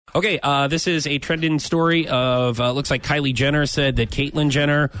Okay, this is a trending story of, looks like Kylie Jenner said that Caitlyn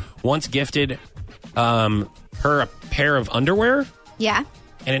Jenner once gifted her a pair of underwear. Yeah.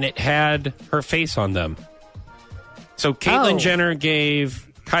 And it had her face on them. So Caitlyn Jenner gave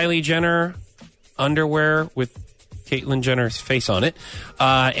Kylie Jenner underwear with Caitlyn Jenner's face on it.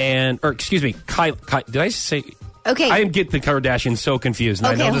 Excuse me, did I say... Okay. I get the Kardashians so confused.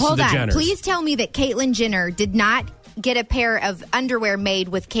 And okay, I know this hold is the on. Jenners. Please tell me that Caitlyn Jenner did not get a pair of underwear made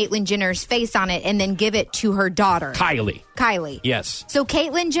with Caitlyn Jenner's face on it and then give it to her daughter. Kylie. Yes. So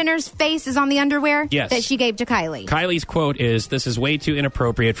Caitlyn Jenner's face is on the underwear that she gave to Kylie. Kylie's quote is, "This is way too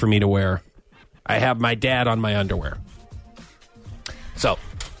inappropriate for me to wear. I have my dad on my underwear." So.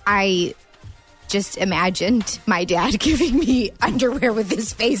 I just imagined my dad giving me underwear with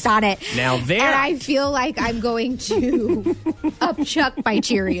his face on it. Now there. And I feel like I'm going to upchuck my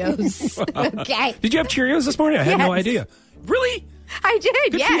Cheerios. Okay. Did you have Cheerios this morning? I had no idea. Really? I did,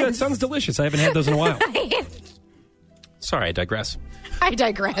 Good for you. That sounds delicious. I haven't had those in a while. Sorry, I digress.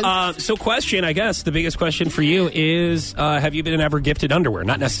 So question, I guess, the biggest question for you is, have you been ever gifted underwear?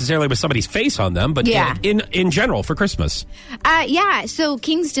 Not necessarily with somebody's face on them, but in general for Christmas. So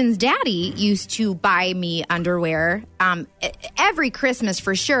Kingston's daddy used to buy me underwear every Christmas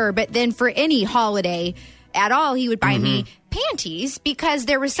for sure, but then for any holiday at all, he would buy me panties because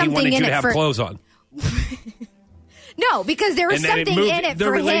there was something in it He wanted you to have clothes on. No, because there was something in it for him. The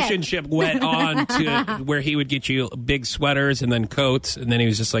relationship went on to where he would get you big sweaters and then coats, and then he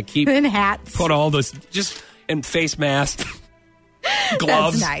was just like, and hats. Put all this, and face mask,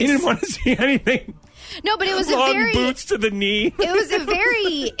 gloves. That's nice. He didn't want to see anything. No, but it was long boots to the knee.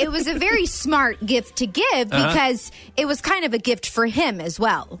 It was a very smart gift to give because it was kind of a gift for him as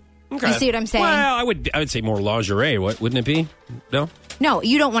well. Okay. You see what I'm saying? Well, I would say more lingerie. Wouldn't it be? No,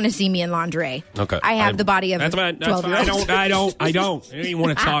 you don't want to see me in lingerie. Okay. I have the body of a 12-year-old. I don't. I don't even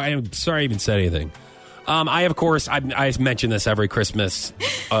want to talk. I'm sorry I even said anything. I, of course, I mention this every Christmas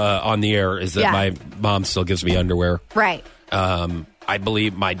on the air, is that my mom still gives me underwear. Right. I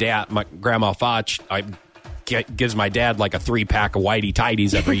believe my Grandma Foch, gives my dad like a 3-pack of Whitey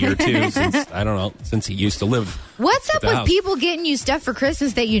Tidies every year, too, since he used to live. What's up with people getting you stuff for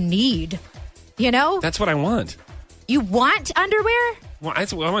Christmas that you need? You know? That's what I want. You want underwear? Well, I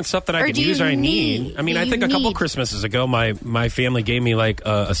want stuff that I can use or I need. I mean, I think a couple Christmases ago, my family gave me like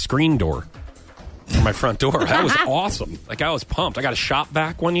a screen door for my front door. That was awesome. Like, I was pumped. I got a shop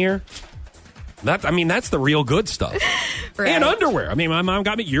vac one year. That's the real good stuff. Right. And underwear. I mean,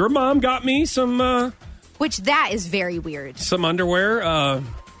 your mom got me some... Which that is very weird. Some underwear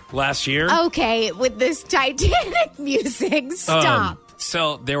last year. Okay, with this Titanic music, stop.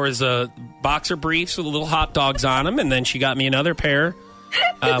 So there was a boxer briefs with little hot dogs on them, and then she got me another pair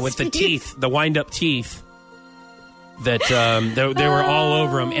with the teeth, the wind-up teeth that they were all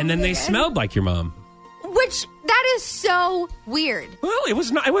over them, and then they smelled like your mom. Which, that is so weird. Well, it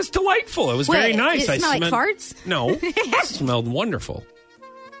was not. It was delightful. It was very nice. Did it smell like farts? No, it smelled wonderful.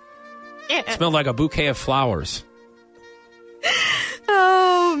 It smelled like a bouquet of flowers.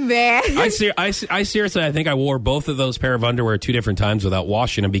 Oh, man. I seriously, I think I wore both of those pair of underwear 2 different times without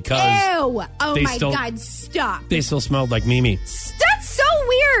washing them because... Ew. Oh, my God, stop. They still smelled like Mimi. That's so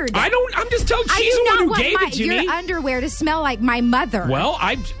weird. I'm just telling you, she's the one who gave it to me. Your underwear to smell like my mother. Well,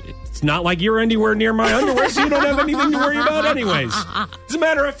 it's not like you're anywhere near my underwear, so you don't have anything to worry about anyways. As a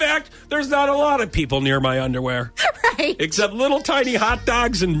matter of fact, there's not a lot of people near my underwear. Right. Except little tiny hot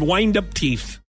dogs and wind-up teeth.